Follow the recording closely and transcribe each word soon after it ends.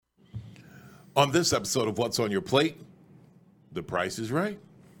On this episode of What's on Your Plate, the price is right.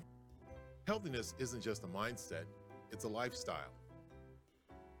 Healthiness isn't just a mindset, it's a lifestyle.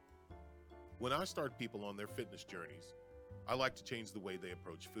 When I start people on their fitness journeys, I like to change the way they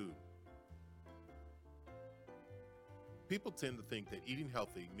approach food. People tend to think that eating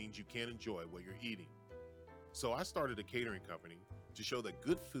healthy means you can't enjoy what you're eating. So I started a catering company to show that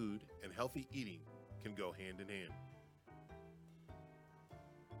good food and healthy eating can go hand in hand.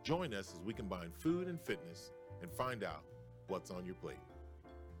 Join us as we combine food and fitness and find out what's on your plate.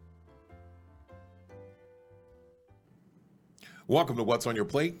 Welcome to What's on Your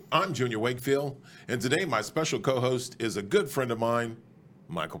Plate. I'm Junior Wakefield, and today my special co-host is a good friend of mine,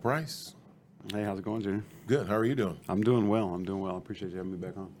 Michael Price. Hey, how's it going, Junior? Good. How are you doing? I'm doing well. I appreciate you having me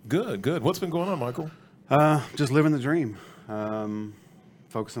back on. Good. What's been going on, Michael? Just living the dream.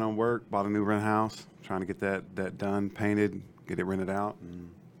 Focusing on work, bought a new rent house, trying to get that done, painted, get it rented out, and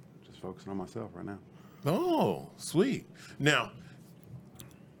just focusing on myself right now. Oh, sweet. Now,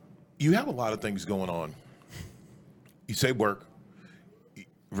 you have a lot of things going on. You say work,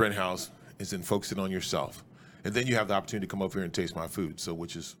 rent house, and then focusing on yourself. And then you have the opportunity to come over here and taste my food, so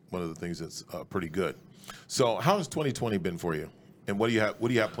which is one of the things that's pretty good. So how has 2020 been for you? And what do you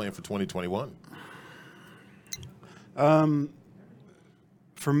have planned for 2021?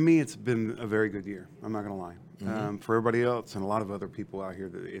 For me, it's been a very good year. I'm not going to lie. Mm-hmm. For everybody else and a lot of other people out here,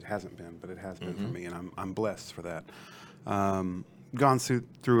 that it hasn't been, but it has been for me, and I'm blessed for that. Gone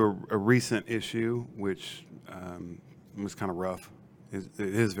through a recent issue, which was kind of rough. It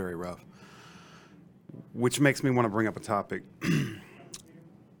is very rough, which makes me want to bring up a topic.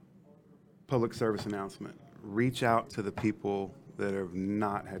 Public service announcement. Reach out to the people that have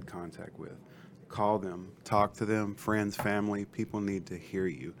not had contact with. Call them, talk to them, friends, family. People need to hear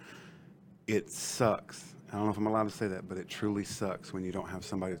you. It sucks. I don't know if I'm allowed to say that, but it truly sucks when you don't have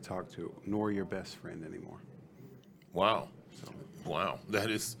somebody to talk to, nor your best friend anymore. Wow. Wow.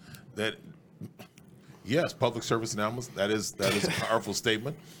 Yes, public service announcements. That is a powerful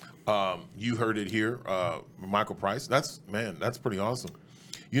statement. You heard it here, Michael Price. That's pretty awesome.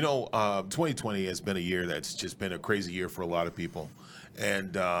 2020 has been a year that's just been a crazy year for a lot of people.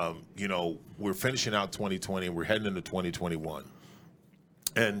 And, we're finishing out 2020 and we're heading into 2021.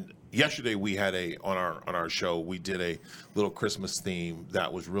 And yesterday we had on our show, we did a little Christmas theme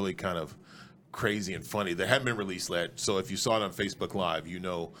that was really kind of crazy and funny. That hadn't been released yet. So if you saw it on Facebook Live,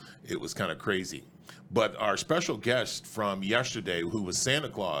 it was kind of crazy. But our special guest from yesterday, who was Santa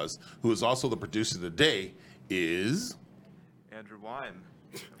Claus, who is also the producer of the day, is Andrew Wine,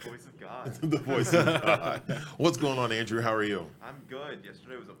 the voice of God. the voice of God. What's going on, Andrew? How are you? I'm good.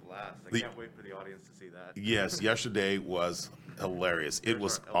 Yesterday was a blast. I can't wait for the audience to see that. Yes, yesterday was hilarious. It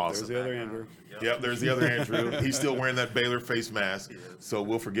was awesome. There's the other Andrew. Yep, there's the other Andrew. He's still wearing that Baylor face mask, so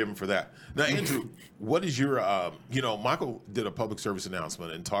we'll forgive him for that. Now, Andrew, what is your, Michael did a public service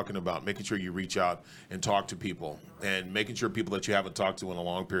announcement and talking about making sure you reach out and talk to people and making sure people that you haven't talked to in a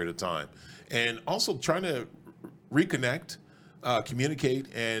long period of time. And also trying to reconnect, communicate,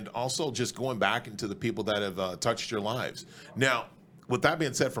 and also just going back into the people that have touched your lives. Now, with that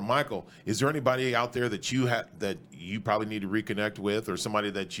being said, from Michael, is there anybody out there that you probably need to reconnect with, or somebody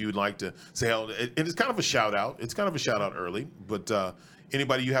that you'd like to say hello? And it's kind of a shout out. It's kind of a shout out early, but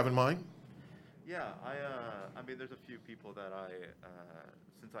anybody you have in mind? Yeah, I mean, there's a few people that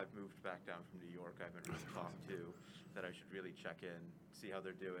since I've moved back down from New York, I haven't really talked to, that I should really check in, see how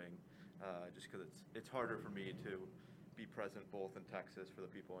they're doing, just because it's harder for me to be present both in Texas for the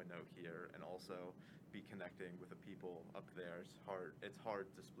people I know here, and also be connecting with the people up there. It's hard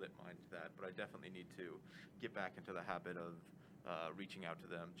to split mind to that, but I definitely need to get back into the habit of reaching out to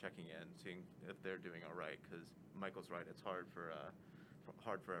them, checking in, seeing if they're doing all right, because Michael's right, it's hard for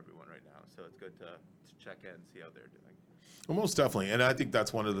everyone right now, so it's good to check in, see how they're doing. Well, most definitely, and I think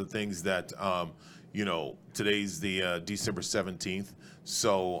that's one of the things that today's the December 17th,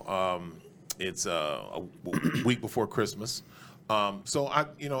 so it's a week before Christmas. So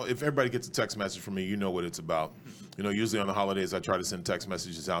if everybody gets a text message from me, you know what it's about. Usually on the holidays, I try to send text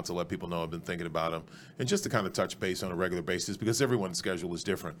messages out to let people know I've been thinking about them, and just to kind of touch base on a regular basis, because everyone's schedule is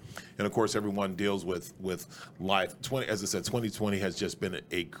different, and of course everyone deals with life. As I said, 2020 has just been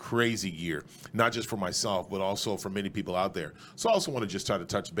a crazy year, not just for myself, but also for many people out there. So I also want to just try to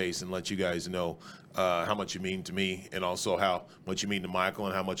touch base and let you guys know how much you mean to me, and also how much you mean to Michael,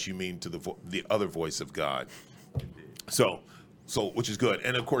 and how much you mean to the other voice of God. So which is good.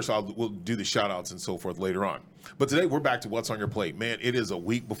 And of course, we'll do the shout outs and so forth later on. But today we're back to What's on Your Plate. Man, it is a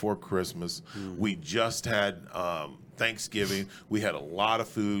week before Christmas. We just had Thanksgiving. We had a lot of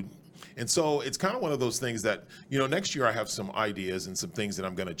food. And so it's kind of one of those things that, next year I have some ideas and some things that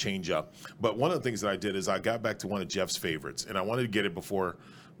I'm going to change up. But one of the things that I did is I got back to one of Jeff's favorites, and I wanted to get it before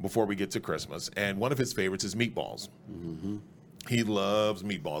we get to Christmas. And one of his favorites is meatballs. Mm-hmm. He loves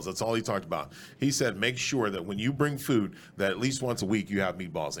meatballs. That's all he talked about. He said, make sure that when you bring food, that at least once a week you have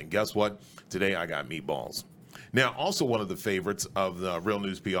meatballs. And guess what? Today I got meatballs. Now, also one of the favorites of the Real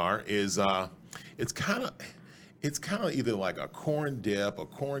News PR is it's kind of either like a corn dip, a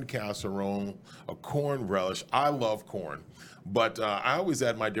corn casserole, a corn relish. I love corn, but I always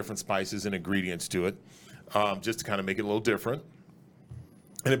add my different spices and ingredients to it, just to kind of make it a little different.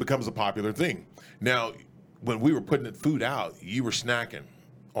 And it becomes a popular thing. Now, when we were putting the food out, you were snacking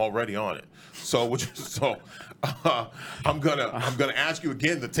already on it. So I'm gonna ask you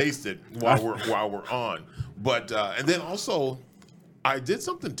again to taste it while we're on. But and then also, I did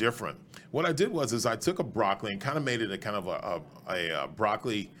something different. What I did was I took a broccoli and kind of made it a kind of a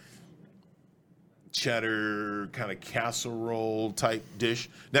broccoli cheddar kind of casserole type dish.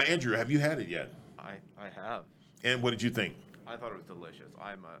 Now, Andrew, have you had it yet? I have. And what did you think? I thought it was delicious.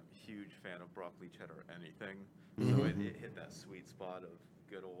 I'm a huge fan of broccoli cheddar anything. Mm-hmm. So it hit that sweet spot of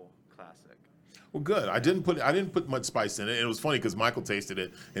good old classic. Well, good. I didn't put much spice in it. And it was funny because Michael tasted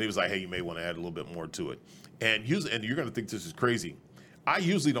it and he was like, "Hey, you may want to add a little bit more to it." And you're going to think this is crazy. I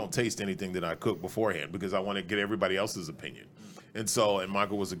usually don't taste anything that I cook beforehand because I want to get everybody else's opinion. And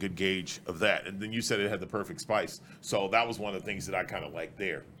Michael was a good gauge of that. And then you said it had the perfect spice. So that was one of the things that I kind of liked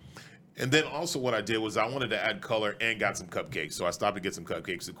there. And then also what I did was I wanted to add color and got some cupcakes. So I stopped to get some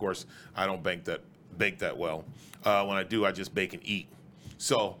cupcakes. Of course, I don't bake that well. When I do, I just bake and eat.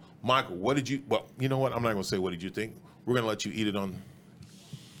 So, Michael, you know what? I'm not going to say what did you think. We're going to let you eat it on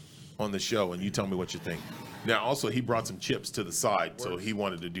the show, and you tell me what you think. Now, also, he brought some chips to the side, so he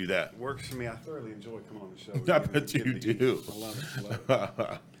wanted to do that. Works for me. I thoroughly enjoy coming on the show. I bet you do. I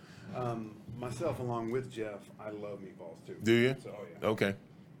love it. Myself, along with Jeff, I love meatballs, too. Do you? So, yeah. Okay.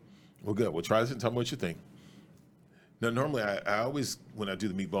 Well, good. Well, try this and tell me what you think. Now, normally, I always, when I do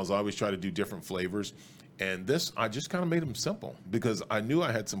the meatballs, I always try to do different flavors. And this, I just kind of made them simple because I knew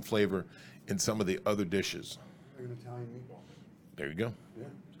I had some flavor in some of the other dishes. Like an Italian meatball. There you go. Yeah,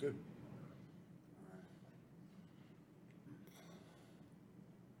 it's good.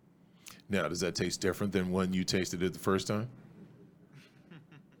 Now, does that taste different than when you tasted it the first time?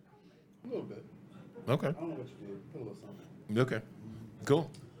 A little bit. Okay. I don't know what you did. Put a little something. Okay. Cool.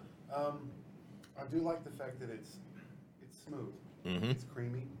 I do like the fact that it's smooth. Mm-hmm. It's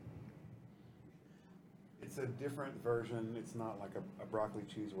creamy. It's a different version. It's not like a broccoli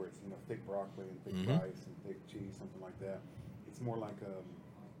cheese where it's thick broccoli and thick Mm-hmm. rice and thick cheese, something like that. It's more like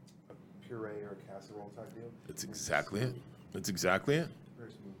a puree or a casserole type deal. That's exactly it. That's exactly it.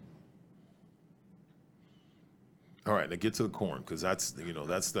 Very smooth. All right, now get to the corn because that's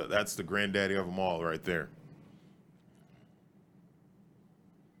the granddaddy of them all right there.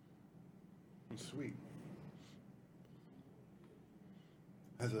 It's sweet.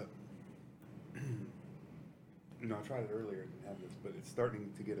 As a, I tried it earlier, didn't have this, but it's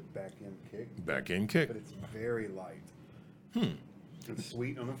starting to get a back end kick. Back end kick. But it's very light. It's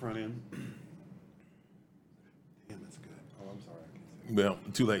sweet on the front end. Damn, that's good. Oh, I'm sorry. I can't say Well,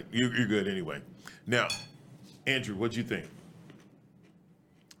 too late. You're good anyway. Now, Andrew, what'd you think?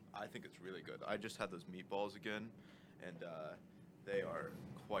 I think it's really good. I just had those meatballs again, and they are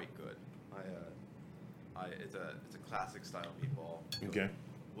quite good. It's a classic style meatball. Okay.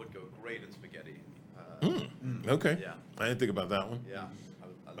 Would go great in spaghetti. Okay. Yeah. I didn't think about that one. Yeah.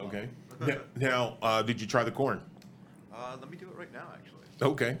 I love Okay. it. Now, did you try the corn? Let me do it right now, actually.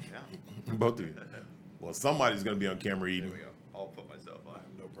 Okay. Yeah. Both of you. Well, somebody's going to be on camera There eating. we go. I'll put myself on.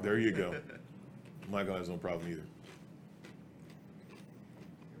 no problem. There you go. Michael has no problem either.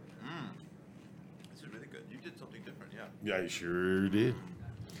 This is really good. You did something different, yeah. Yeah, I sure did.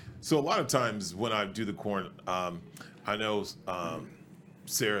 So a lot of times when I do the corn, I know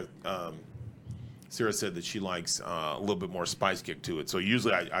Sarah said that she likes a little bit more spice kick to it. So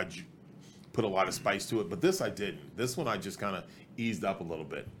usually I put a lot of spice to it, but this I didn't. This one I just kind of eased up a little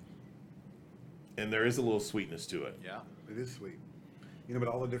bit. And there is a little sweetness to it. Yeah. It is sweet. But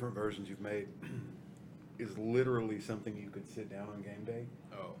all the different versions you've made is literally something you could sit down on game day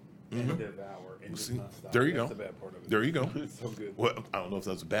Oh. and devour and just See, not stop. there you That's go. the bad part of it. There you go. It's so good. Well, I don't know if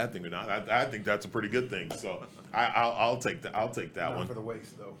that's a bad thing or not. I think that's a pretty good thing. So I'll take that. I'll take that Not one. for the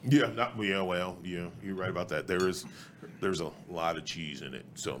waste, though. Yeah. You're right about that. There's a lot of cheese in it.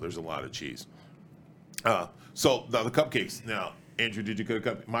 So there's a lot of cheese. So the cupcakes. Now, Andrew, did you get a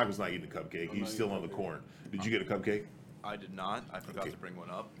cupcake? Michael's not eating a cupcake. He's still on the corn. Did you get a cupcake? I did not. I forgot Okay. to bring one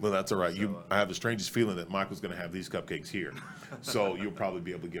up. Well, that's all right. So, I have the strangest feeling that Michael's going to have these cupcakes here, so you'll probably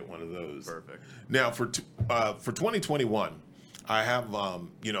be able to get one of those. Perfect. Now for 2021, I have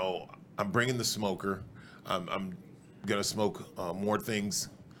I'm bringing the smoker. I'm going to smoke more things.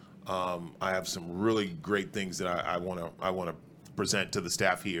 I have some really great things that I want to present to the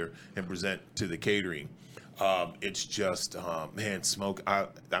staff here and present to the catering. It's just man, smoke. I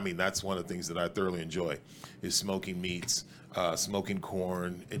mean, that's one of the things that I thoroughly enjoy is smoking meats, smoking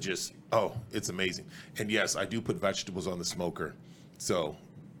corn, and just it's amazing. And yes, I do put vegetables on the smoker, so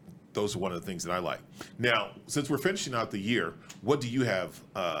those are one of the things that I like. Now, since we're finishing out the year, what do you have?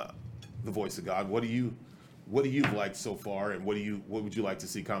 The voice of God. What do you liked so far, and what would you like to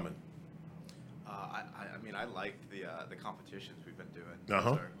see coming? I mean, I like the competitions we've been doing.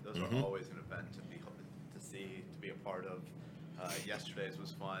 Uh-huh. Those are always an event to see, to be a part of. Yesterday's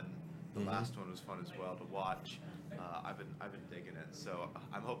was fun. The last one was fun as well to watch. I've been digging it, so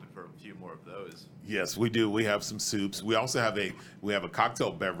I'm hoping for a few more of those. Yes, we do. We have some soups. We also have a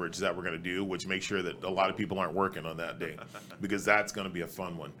cocktail beverage that we're going to do, which makes sure that a lot of people aren't working on that day, because that's going to be a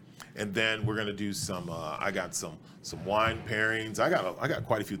fun one. And then we're going to do some. I got some wine pairings. I got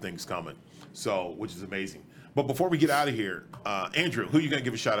quite a few things coming, so which is amazing. But before we get out of here, Andrew, who are you going to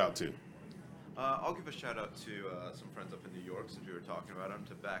give a shout out to? I'll give a shout out to some friends up in New York, since we were talking about them,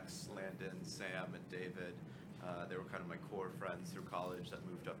 to Bex, Landon, Sam, and David. They were kind of my core friends through college that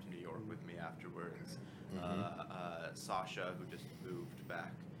moved up to New York with me afterwards. Sasha, who just moved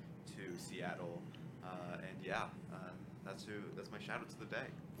back to Seattle, that's my shout out to the day.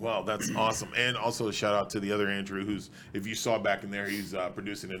 Well, that's awesome. And also a shout out to the other Andrew, who's, if you saw back in there, he's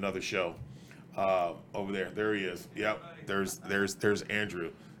producing another show over there. There he is. Yep. There's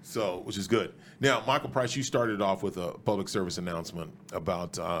Andrew. So, which is good. Now, Michael Price, you started off with a public service announcement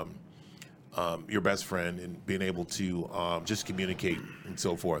about your best friend and being able to just communicate and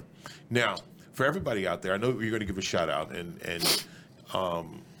so forth. Now, for everybody out there, I know you're going to give a shout out, and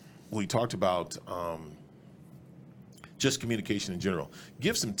we talked about just communication in general.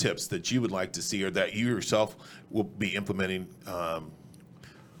 Give some tips that you would like to see or that you yourself will be implementing,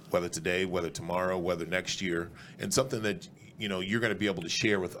 whether today, whether tomorrow, whether next year, and something that you're going to be able to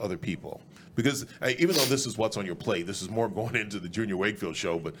share with other people. Because even though this is what's on your plate, this is more going into the Junior Wakefield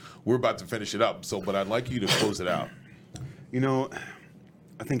show, but we're about to finish it up. But I'd like you to close it out.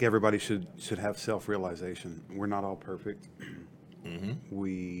 I think everybody should have self-realization. We're not all perfect.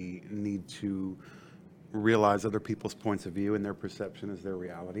 We need to realize other people's points of view and their perception is their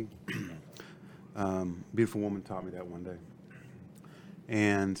reality. Beautiful woman taught me that one day.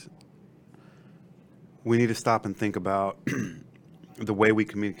 And we need to stop and think about the way we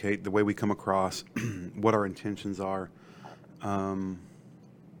communicate, the way we come across, what our intentions are.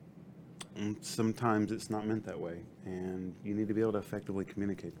 Sometimes it's not meant that way, and you need to be able to effectively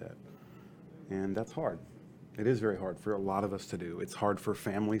communicate that. And that's hard. It is very hard for a lot of us to do. It's hard for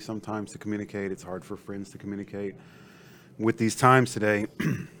family sometimes to communicate. It's hard for friends to communicate. With these times today,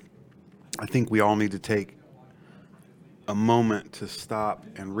 I think we all need to take a moment to stop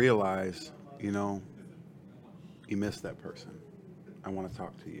and realize, you missed that person. I want to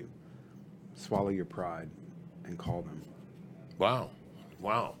talk to you. Swallow your pride and call them. Wow.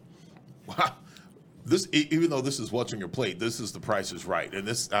 This, even though this is what's on your plate, this is The Price is Right. And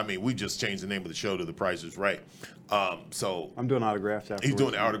we just changed the name of the show to The Price is Right. So I'm doing autographs afterwards. He's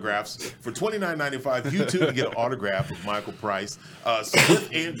doing autographs. For $29.95, you too can get an autograph of Michael Price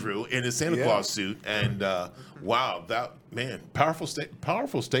with Andrew in his Santa Claus suit. And wow, that, man, powerful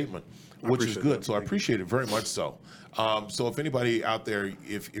statement, which is good. So I appreciate it very much so. So if anybody out there,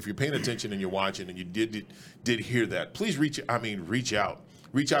 if you're paying attention and you're watching and you did hear that, please reach out.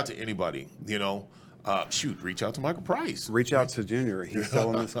 Reach out to anybody, reach out to Michael Price. Reach out to Junior. He's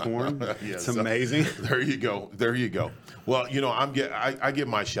selling this corn. Yes, it's amazing. There you go. Well, I give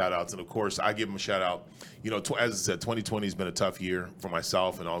my shout outs, and of course I give them a shout out. As I said, 2020 has been a tough year for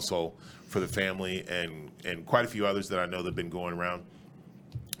myself and also for the family and quite a few others that I know that have been going around.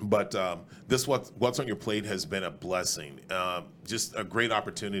 But this what's on your plate has been a blessing, just a great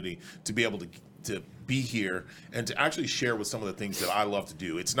opportunity to be able to be here and to actually share with some of the things that I love to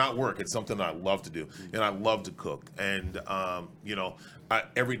do. It's not work; it's something that I love to do, and I love to cook. And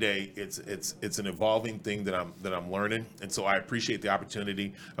every day it's an evolving thing that I'm learning, and so I appreciate the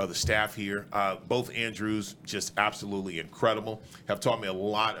opportunity of the staff here. Both Andrews, just absolutely incredible, have taught me a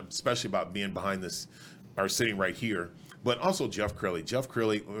lot, especially about being behind this, or sitting right here. But also Jeff Curley. Jeff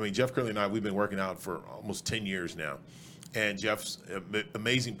Curley and I, we've been working out for almost 10 years now. And Jeff's an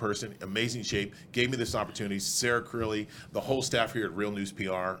amazing person, amazing shape, gave me this opportunity. Sarah Curley, the whole staff here at Real News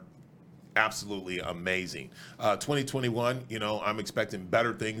PR, absolutely amazing. 2021, I'm expecting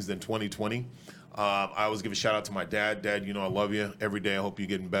better things than 2020. I always give a shout out to my dad. Dad, I love you every day. I hope you're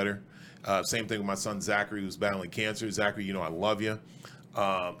getting better. Same thing with my son Zachary, who's battling cancer. Zachary, I love you.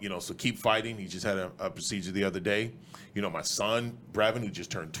 So keep fighting. He just had a procedure the other day. My son Brevin, who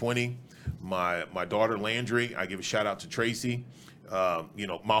just turned 20. My daughter Landry. I give a shout out to Tracy.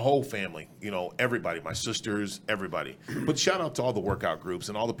 My whole family, everybody, my sisters, everybody. But shout out to all the workout groups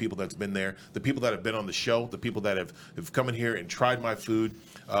and all the people that's been there, the people that have been on the show, the people that have come in here and tried my food,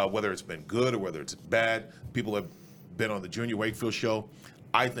 whether it's been good or whether it's bad. People have been on the Junior Wakefield show.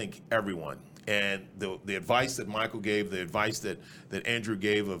 I think everyone. And the advice that Michael gave, the advice that Andrew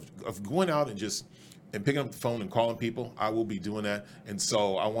gave of going out and picking up the phone and calling people, I will be doing that. And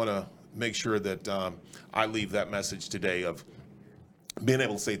so I want to make sure that I leave that message today of being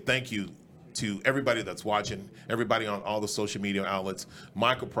able to say thank you to everybody that's watching, everybody on all the social media outlets.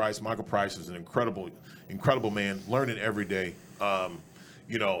 Michael Price is an incredible man, learning every day.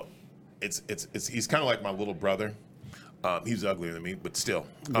 He's kind of like my little brother. He's uglier than me, but still.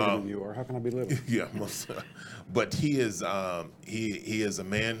 Bigger than you are. How can I be little? Yeah, but he is he is a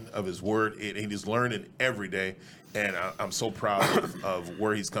man of his word, and he's learning every day. And I'm so proud of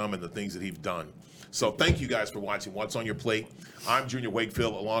where he's come and the things that he's done. So thank you guys for watching What's on Your Plate. I'm Junior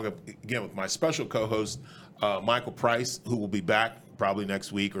Wakefield, along again with my special co-host, Michael Price, who will be back probably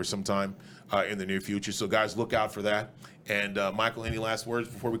next week or sometime in the near future. So guys, look out for that. And Michael, any last words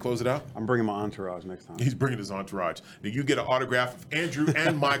before we close it out? I'm bringing my entourage next time. He's bringing his entourage. Now you get an autograph of Andrew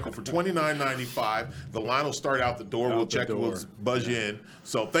and Michael for $29.95. The line will start out the door. We'll check it. We'll buzz you in.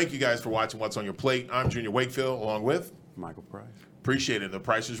 So thank you guys for watching What's on Your Plate. I'm Junior Wakefield, along with Michael Price. Appreciate it. The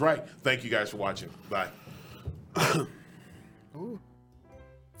Price is Right. Thank you guys for watching. Bye.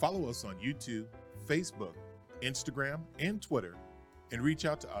 Follow us on YouTube, Facebook, Instagram, and Twitter, and reach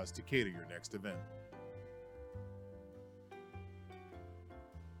out to us to cater your next event.